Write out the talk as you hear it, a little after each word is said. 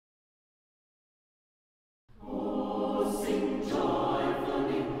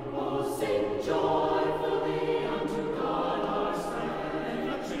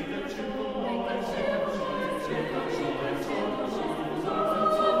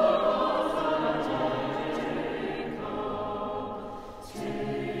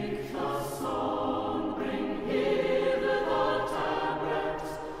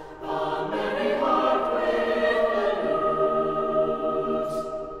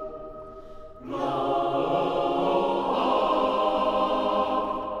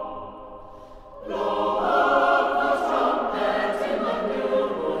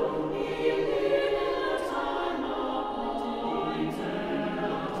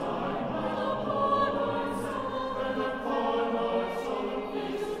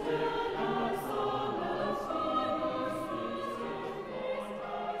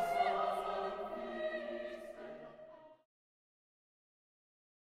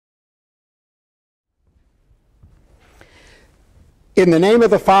In the name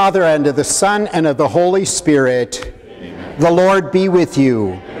of the Father, and of the Son, and of the Holy Spirit, amen. The Lord be with you.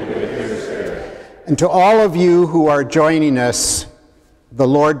 And with your spirit. And to all of you who are joining us, the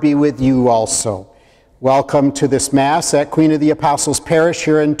Lord be with you also. Welcome to this Mass at Queen of the Apostles Parish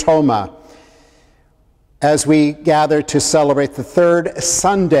here in Toma, as we gather to celebrate the third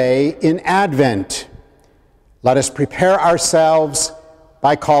Sunday in Advent. Let us prepare ourselves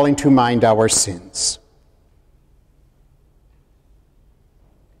by calling to mind our sins.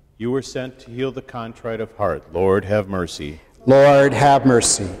 You were sent to heal the contrite of heart. Lord, have mercy. Lord, have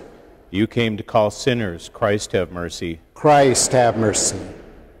mercy. You came to call sinners. Christ, have mercy. Christ, have mercy.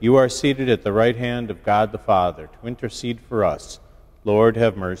 You are seated at the right hand of God the Father to intercede for us. Lord,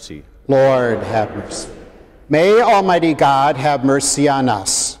 have mercy. Lord, have mercy. May Almighty God have mercy on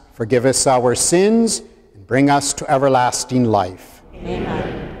us, forgive us our sins, and bring us to everlasting life.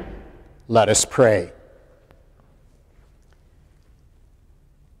 Amen. Let us pray.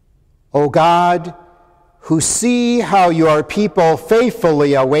 O God, who see how your people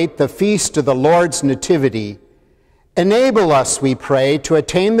faithfully await the feast of the Lord's Nativity, enable us, we pray, to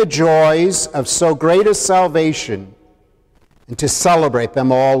attain the joys of so great a salvation and to celebrate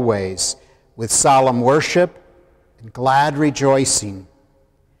them always with solemn worship and glad rejoicing.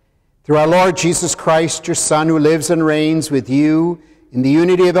 Through our Lord Jesus Christ, your Son, who lives and reigns with you in the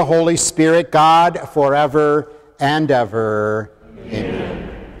unity of the Holy Spirit, God, forever and ever. Amen.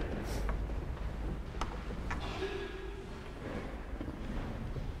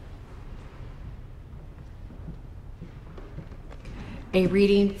 A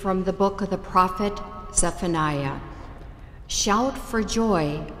reading from the book of the prophet Zephaniah. Shout for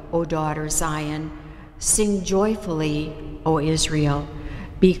joy, O daughter Zion. Sing joyfully, O Israel.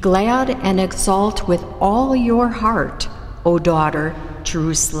 Be glad and exult with all your heart, O daughter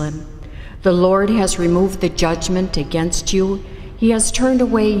Jerusalem. The Lord has removed the judgment against you. He has turned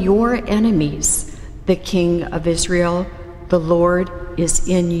away your enemies. The King of Israel, the Lord, is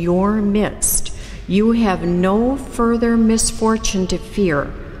in your midst. You have no further misfortune to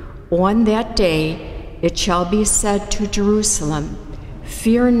fear. On that day it shall be said to Jerusalem,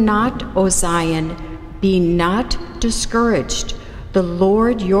 Fear not, O Zion, be not discouraged. The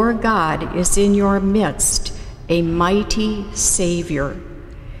Lord your God is in your midst, a mighty Savior.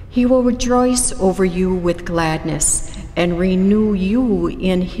 He will rejoice over you with gladness and renew you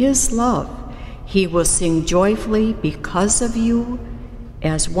in his love. He will sing joyfully because of you,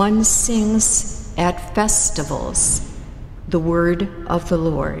 as one sings at festivals. The word of the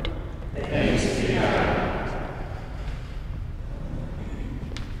Lord. Thanks be God.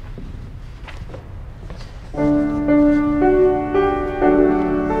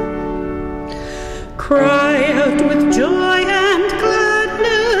 Cry out with joy and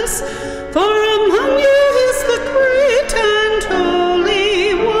gladness, for among you is the great and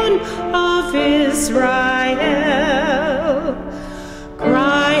holy one of Israel.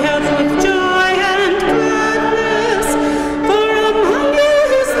 Cry out with joy.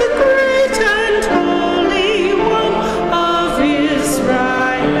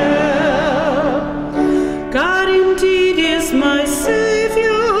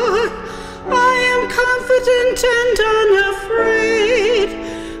 And unafraid,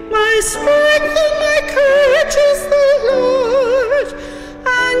 my strength and my courage is the Lord,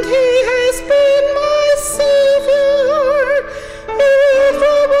 and he has been my Savior. He will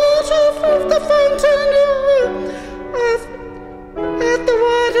draw water from the fountain at the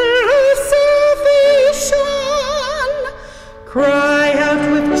water of salvation. Cry out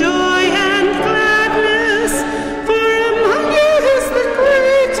with joy and gladness, for among you is the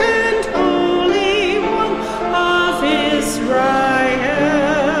great and holy one of Israel.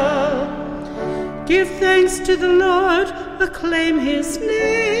 Give thanks to the Lord, acclaim his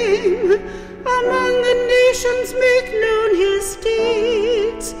name. Among the nations make known his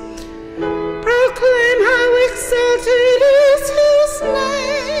deeds. Proclaim how exalted is his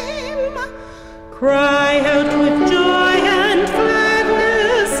name. Cry out with joy and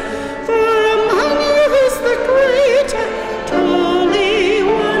gladness, for among you is the great and holy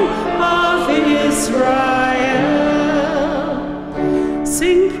one of Israel.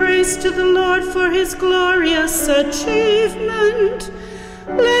 Sing praise to the Lord for his glorious achievement.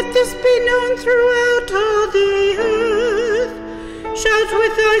 Let this be known throughout all the earth. Shout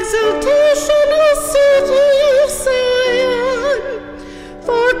with exultation, O city of Zion,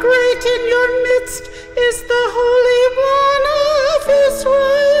 for great in your midst is the Holy One of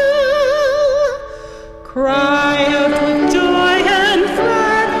Israel. Cry out with joy and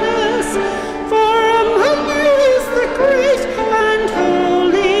gladness, for among you is the great and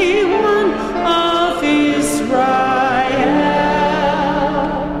holy one of Israel.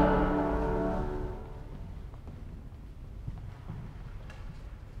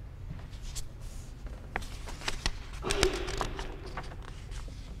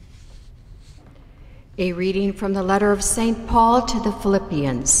 A reading from the letter of St. Paul to the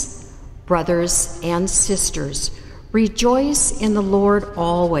Philippians. Brothers and sisters, rejoice in the Lord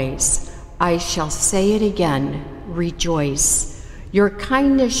always. I shall say it again, rejoice. Your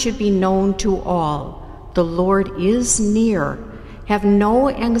kindness should be known to all. The Lord is near. Have no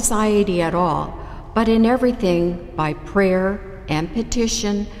anxiety at all, but in everything, by prayer and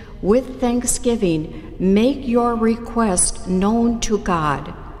petition, with thanksgiving, make your request known to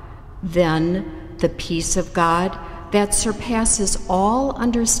God. Then the peace of God that surpasses all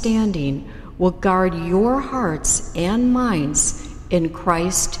understanding will guard your hearts and minds in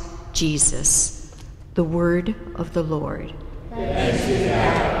Christ Jesus. The word of the Lord. Thanks be to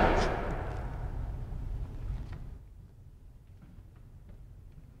God.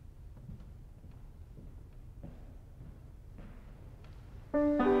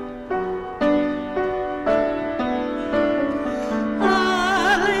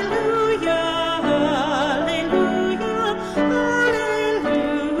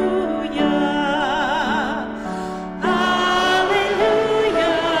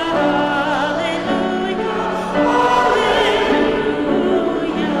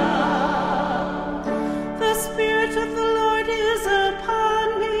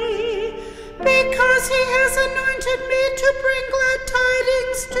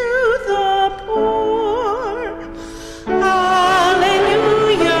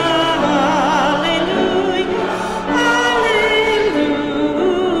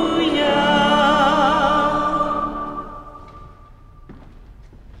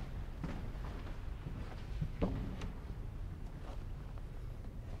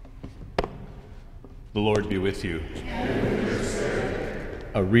 The Lord be with you.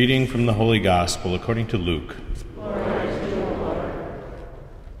 A reading from the Holy Gospel according to Luke.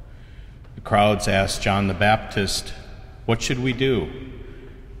 The crowds asked John the Baptist, "What should we do?"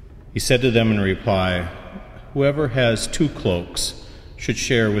 He said to them in reply, "Whoever has 2 cloaks should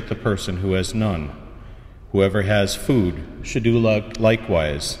share with the person who has none. Whoever has food should do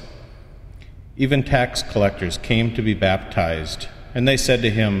likewise." Even tax collectors came to be baptized, and they said to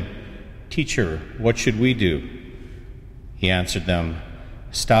him, "Teacher, what should we do?" He answered them,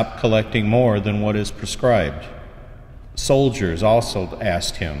 "Stop collecting more than what is prescribed." Soldiers also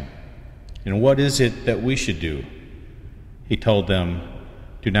asked him, "And what is it that we should do?" He told them,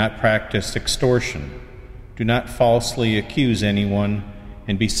 "Do not practice extortion. Do not falsely accuse anyone,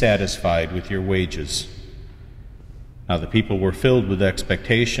 and be satisfied with your wages." Now the people were filled with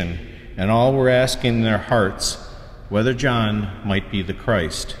expectation, and all were asking in their hearts whether John might be the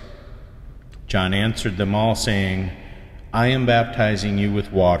Christ. John answered them all, saying, "I am baptizing you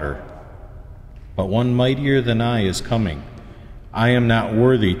with water, but one mightier than I is coming. I am not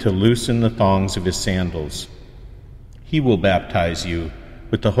worthy to loosen the thongs of his sandals. He will baptize you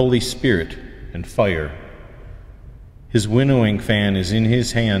with the Holy Spirit and fire. His winnowing fan is in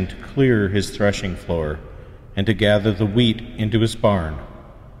his hand to clear his threshing floor and to gather the wheat into his barn,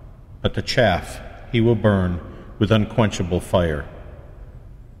 but the chaff he will burn with unquenchable fire."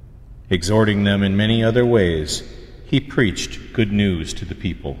 Exhorting them in many other ways, he preached good news to the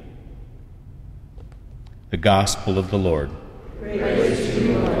people. The Gospel of the Lord. Praise to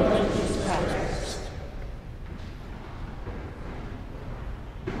you, Lord Jesus Christ.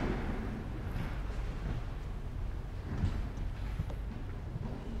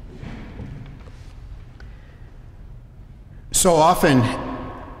 So often,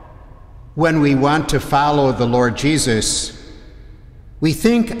 when we want to follow the Lord Jesus, we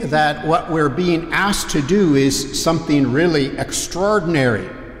think that what we're being asked to do is something really extraordinary,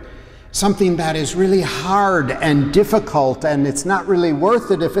 something that is really hard and difficult, and it's not really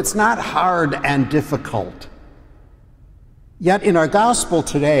worth it if it's not hard and difficult. Yet in our gospel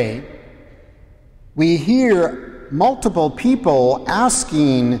today, we hear multiple people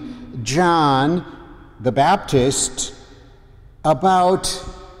asking John the Baptist about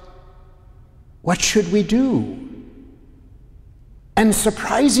what should we do? And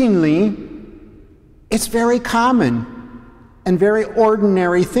surprisingly, it's very common and very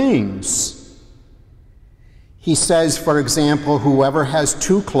ordinary things. He says, for example, whoever has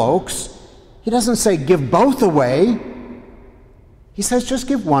 2 cloaks, he doesn't say give both away. He says just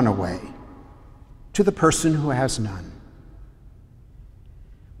give one away to the person who has none.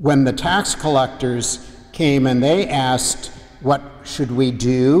 When the tax collectors came and they asked, what should we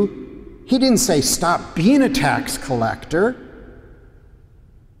do? He didn't say stop being a tax collector.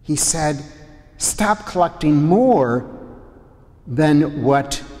 He said, stop collecting more than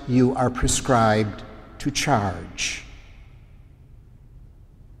what you are prescribed to charge.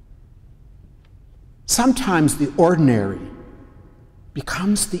 Sometimes the ordinary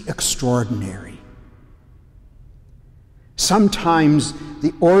becomes the extraordinary. sometimes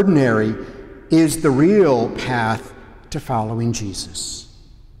the ordinary is the real path to following Jesus.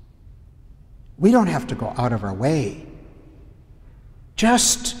 We don't have to go out of our way.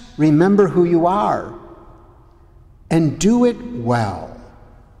 Just remember who you are and do it well.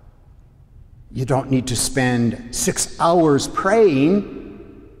 You don't need to spend 6 hours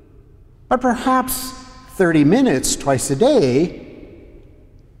praying, but perhaps 30 minutes twice a day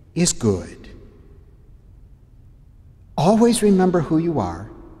is good. Always remember who you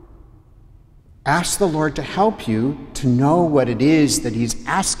are. Ask the Lord to help you to know what it is that He's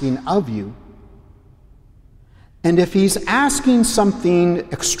asking of you. And if He's asking something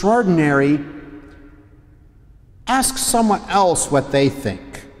extraordinary, ask someone else what they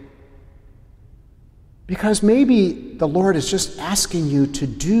think. Because maybe the Lord is just asking you to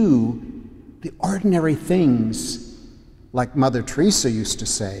do the ordinary things, like Mother Teresa used to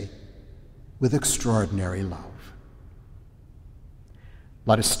say, with extraordinary love.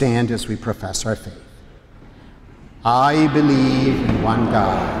 Let us stand as we profess our faith. I believe in one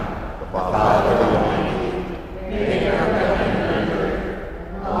God, the Father Almighty, maker of heaven and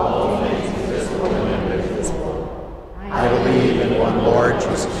earth, all things visible and invisible. I believe in one Lord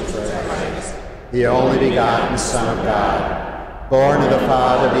Jesus Christ, the only begotten Son of God, born of the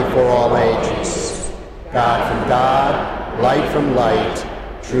Father before all ages, God from God, light from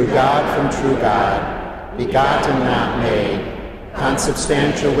light, true God from true God, begotten, not made,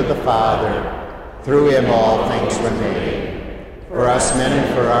 consubstantial with the Father. Through Him all things were made. For us men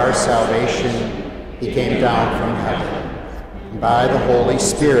and for our salvation, He came down from heaven, and by the Holy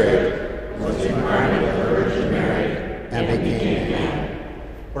Spirit was incarnate of the Virgin Mary, and became man.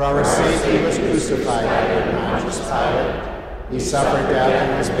 For our sake He was crucified under Pontius Pilate. He suffered death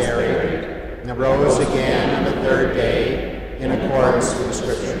and was buried, and arose again on the third day in accordance with the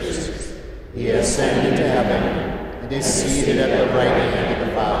Scriptures. He ascended into heaven, is seated at the right hand of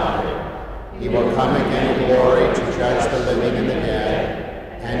the Father. He will come again in glory to judge the living and the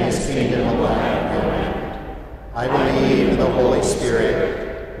dead, and His kingdom will have no end. I believe in the Holy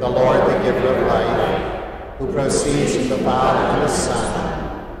Spirit, the Lord, the giver of life, who proceeds from the Father and the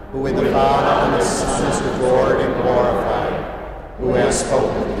Son, who with the Father and the Son is adored and glorified, who has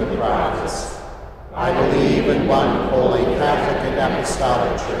spoken to the prophets. I believe in one holy Catholic and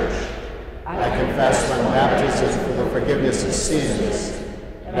Apostolic Church. I confess one baptism for the forgiveness of sins,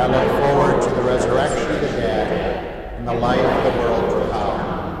 and I look forward to the resurrection of the dead and the life of the world to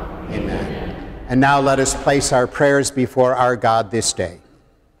come. Amen. And now let us place our prayers before our God this day.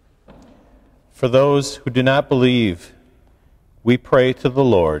 For those who do not believe, we pray to the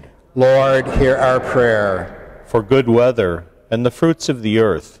Lord. Lord, hear our prayer. For good weather and the fruits of the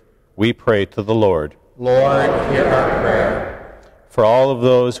earth, we pray to the Lord. Lord, hear our prayer. For all of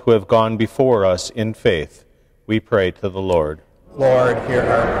those who have gone before us in faith, we pray to the Lord. Lord, hear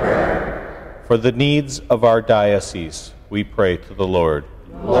our prayer. For the needs of our diocese, we pray to the Lord.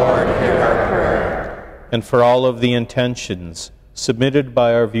 Lord, hear our prayer. And for all of the intentions submitted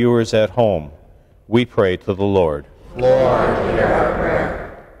by our viewers at home, we pray to the Lord. Lord, hear our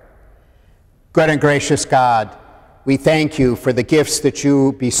prayer. Good and gracious God, we thank you for the gifts that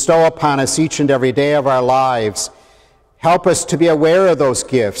you bestow upon us each and every day of our lives. Help us to be aware of those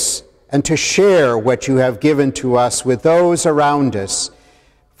gifts and to share what you have given to us with those around us.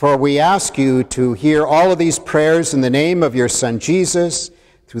 For we ask you to hear all of these prayers in the name of your Son Jesus,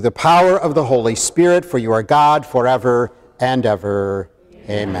 through the power of the Holy Spirit, for you are God forever and ever.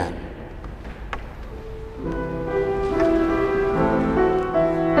 Amen.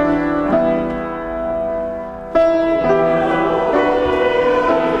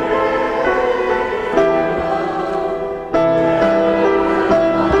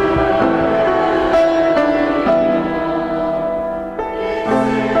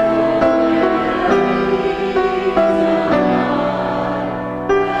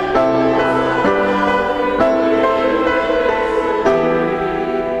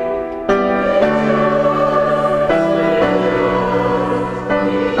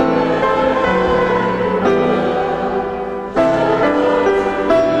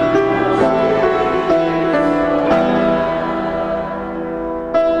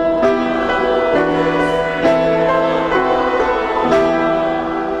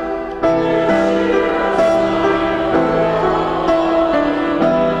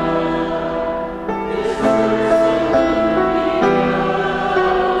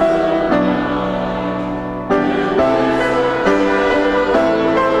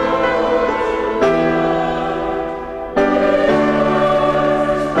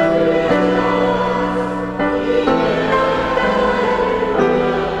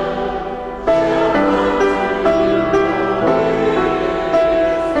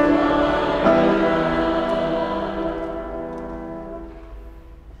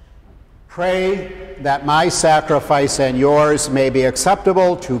 that my sacrifice and yours may be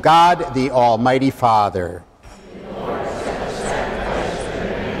acceptable to God, the Almighty Father.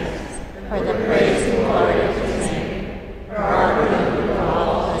 For the praise and glory of his name, for our good and for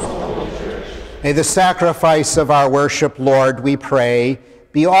all his holy church. May the sacrifice of our worship, Lord, we pray,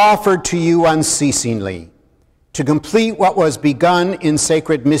 be offered to you unceasingly, to complete what was begun in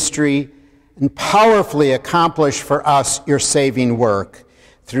sacred mystery and powerfully accomplish for us your saving work,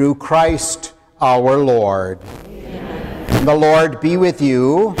 through Christ our Lord. Amen. And the Lord be with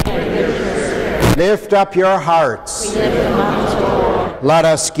you. And with your spirit. Lift up your hearts. We lift them up to the Lord. Let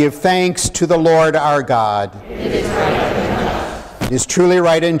us give thanks to the Lord our God. It is right and just. It is truly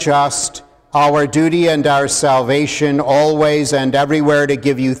right and just, our duty and our salvation, always and everywhere to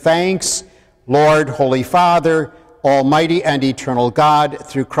give you thanks, Lord, Holy Father, Almighty and eternal God,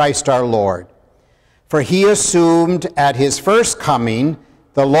 through Christ our Lord. For he assumed at his first coming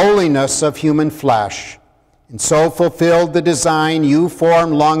the lowliness of human flesh, and so fulfilled the design you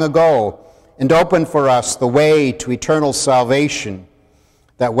formed long ago, and opened for us the way to eternal salvation,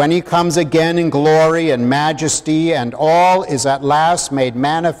 that when he comes again in glory and majesty, and all is at last made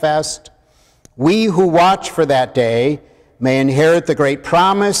manifest, we who watch for that day may inherit the great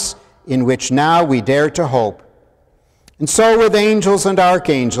promise in which now we dare to hope. And so with angels and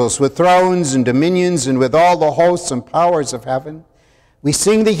archangels, with thrones and dominions, and with all the hosts and powers of heaven, we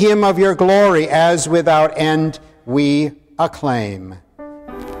sing the hymn of your glory, as without end we acclaim.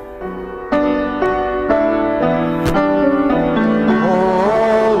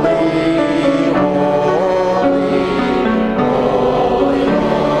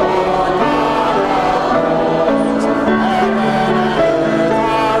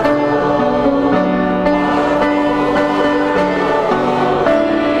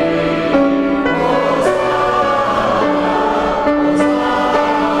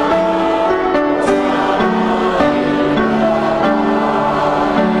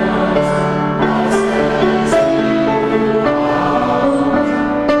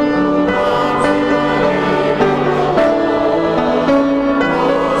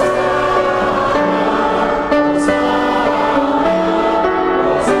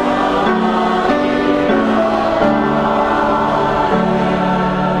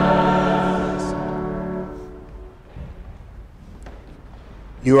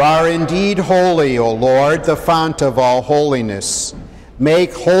 You are indeed holy, O Lord, the fount of all holiness.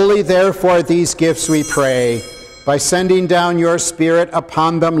 Make holy, therefore, these gifts, we pray, by sending down your Spirit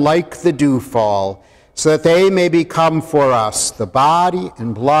upon them like the dewfall, so that they may become for us the body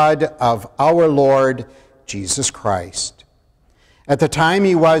and blood of our Lord Jesus Christ. At the time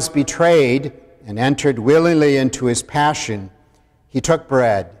he was betrayed and entered willingly into his passion, he took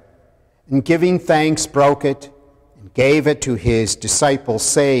bread, and giving thanks, broke it, gave it to his disciples,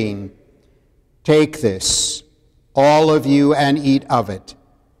 saying, "Take this, all of you, and eat of it,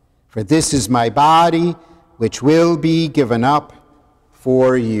 for this is my body, which will be given up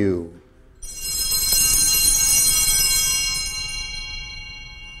for you."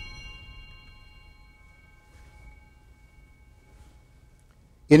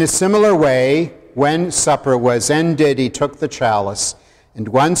 In a similar way, when supper was ended, he took the chalice, and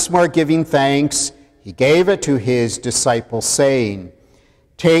once more giving thanks, he gave it to his disciples, saying,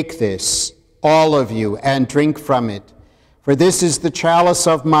 "Take this, all of you, and drink from it, for this is the chalice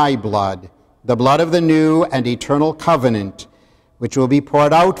of my blood, the blood of the new and eternal covenant, which will be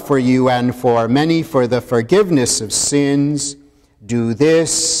poured out for you and for many for the forgiveness of sins. Do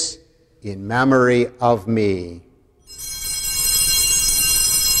this in memory of me."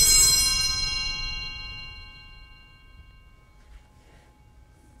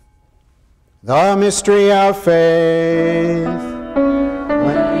 The mystery of faith.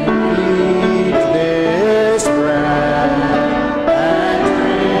 When we eat this bread and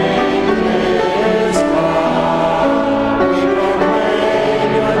drink this cup, we proclaim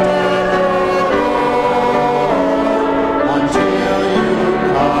your death, O Lord, until you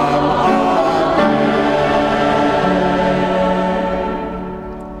come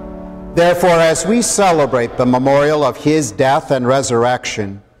again. Therefore, as we celebrate the memorial of his death and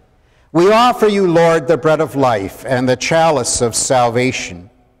resurrection, we offer you, Lord, the bread of life and the chalice of salvation,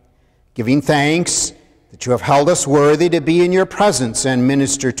 giving thanks that you have held us worthy to be in your presence and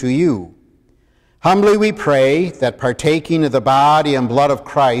minister to you. Humbly we pray that, partaking of the body and blood of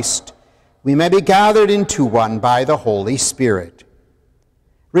Christ, we may be gathered into one by the Holy Spirit.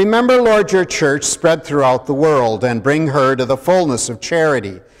 Remember, Lord, your church spread throughout the world, and bring her to the fullness of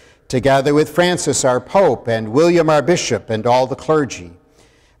charity, together with Francis our Pope and William our Bishop and all the clergy.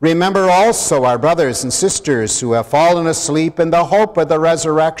 Remember also our brothers and sisters who have fallen asleep in the hope of the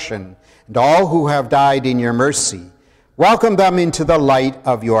resurrection, and all who have died in your mercy, welcome them into the light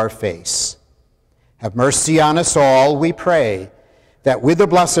of your face. Have mercy on us all, we pray, that with the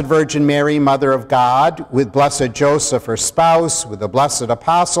Blessed Virgin Mary, Mother of God, with blessed Joseph, her spouse, with the blessed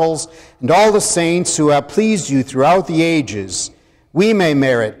apostles, and all the saints who have pleased you throughout the ages, we may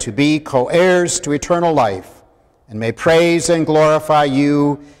merit to be co-heirs to eternal life, and may praise and glorify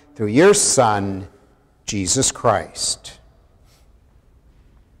you through your Son, Jesus Christ.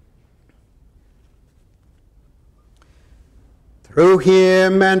 Through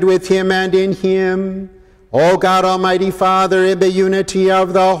him, and with him, and in him, O God, Almighty Father, in the unity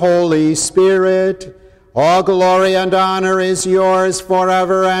of the Holy Spirit, all glory and honor is yours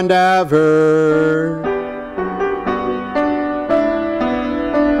forever and ever.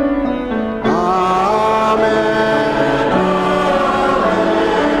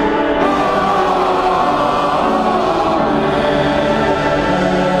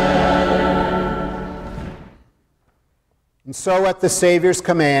 And so at the Savior's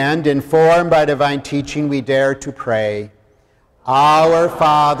command, informed by divine teaching, we dare to pray, Our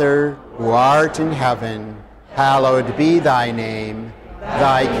Father, who art in heaven, hallowed be thy name.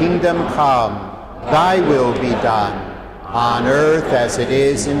 Thy kingdom come, thy will be done, on earth as it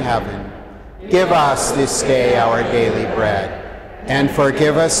is in heaven. Give us this day our daily bread, and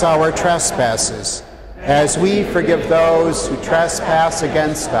forgive us our trespasses, as we forgive those who trespass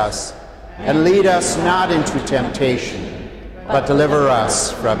against us. And lead us not into temptation, but deliver us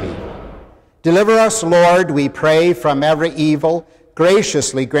from evil. Deliver us, Lord, we pray, from every evil.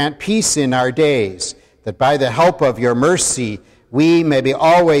 Graciously grant peace in our days, that by the help of your mercy we may be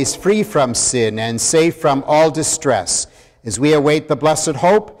always free from sin and safe from all distress, as we await the blessed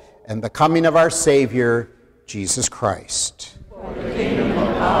hope and the coming of our Savior, Jesus Christ. For the kingdom, the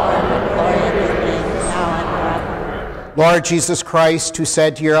power, and the glory of your name, now and forever. Lord Jesus Christ, who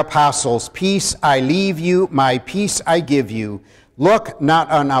said to your apostles, Peace I leave you, my peace I give you, look not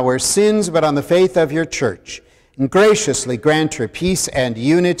on our sins, but on the faith of your church, and graciously grant her peace and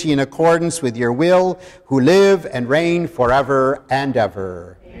unity in accordance with your will, who live and reign forever and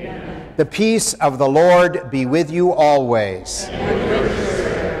ever. Amen. The peace of the Lord be with you always. And with your spirit.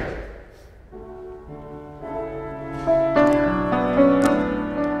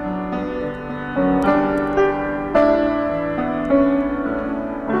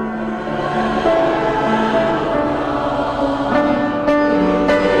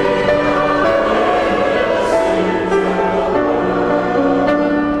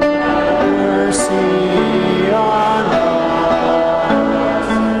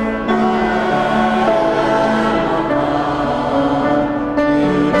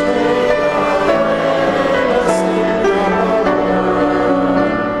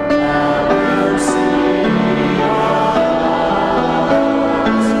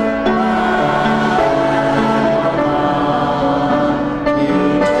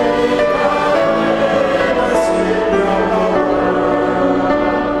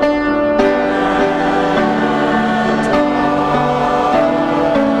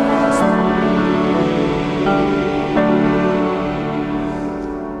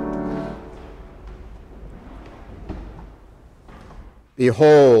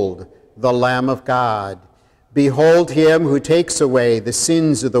 Behold the Lamb of God. Behold him who takes away the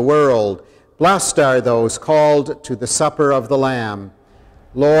sins of the world. Blessed are those called to the supper of the Lamb.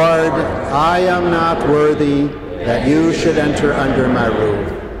 Lord, I am not worthy that you should enter under my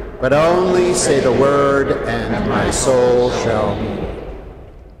roof, but only say the word, and my soul shall be.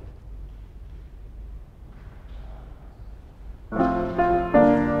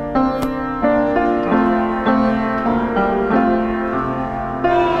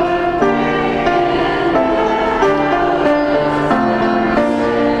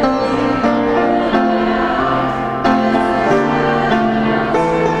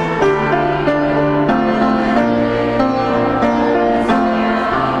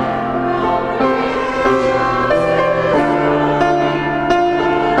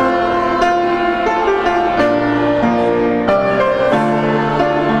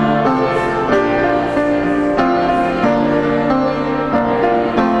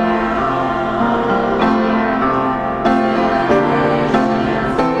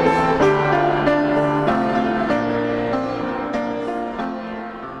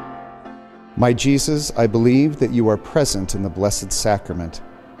 My Jesus, I believe that you are present in the Blessed Sacrament.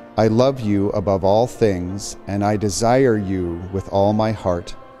 I love you above all things, and I desire you with all my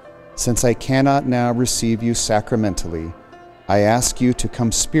heart. Since I cannot now receive you sacramentally, I ask you to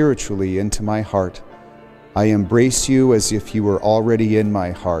come spiritually into my heart. I embrace you as if you were already in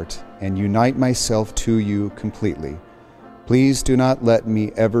my heart, and unite myself to you completely. Please do not let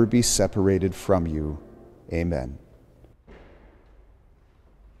me ever be separated from you. Amen.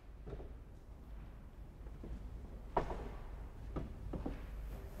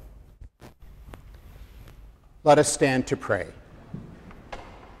 Let us stand to pray.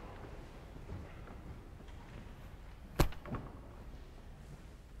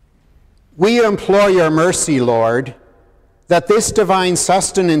 We implore your mercy, Lord, that this divine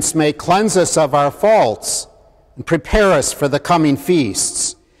sustenance may cleanse us of our faults and prepare us for the coming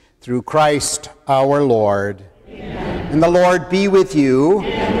feasts. Through Christ our Lord. Amen. And the Lord be with you.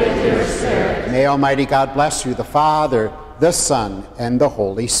 And with your spirit. May Almighty God bless you, the Father, the Son, and the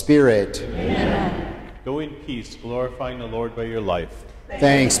Holy Spirit. Amen. Go in peace, glorifying the Lord by your life.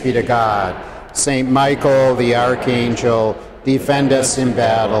 Thanks be to God. Saint Michael, the Archangel, defend us in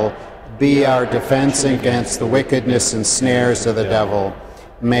battle. Be our defense against the wickedness and snares of the devil.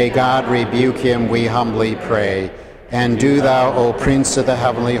 May God rebuke him, we humbly pray. And do thou, O Prince of the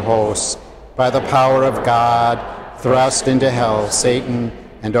heavenly hosts, by the power of God, thrust into hell Satan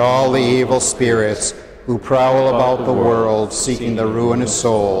and all the evil spirits who prowl about the world seeking the ruin of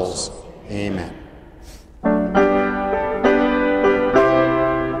souls. Amen.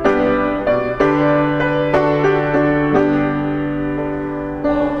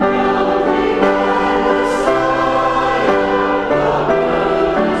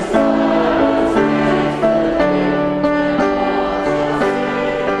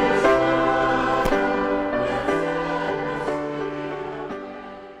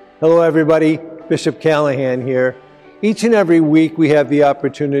 Hello everybody, Bishop Callahan here. Each and every week we have the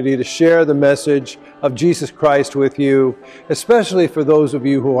opportunity to share the message of Jesus Christ with you, especially for those of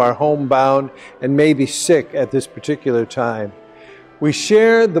you who are homebound and may be sick at this particular time. We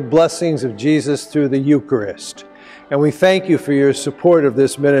share the blessings of Jesus through the Eucharist, and we thank you for your support of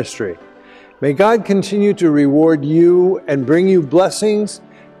this ministry. May God continue to reward you and bring you blessings,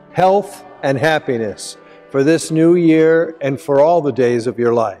 health, and happiness for this new year and for all the days of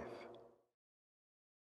your life.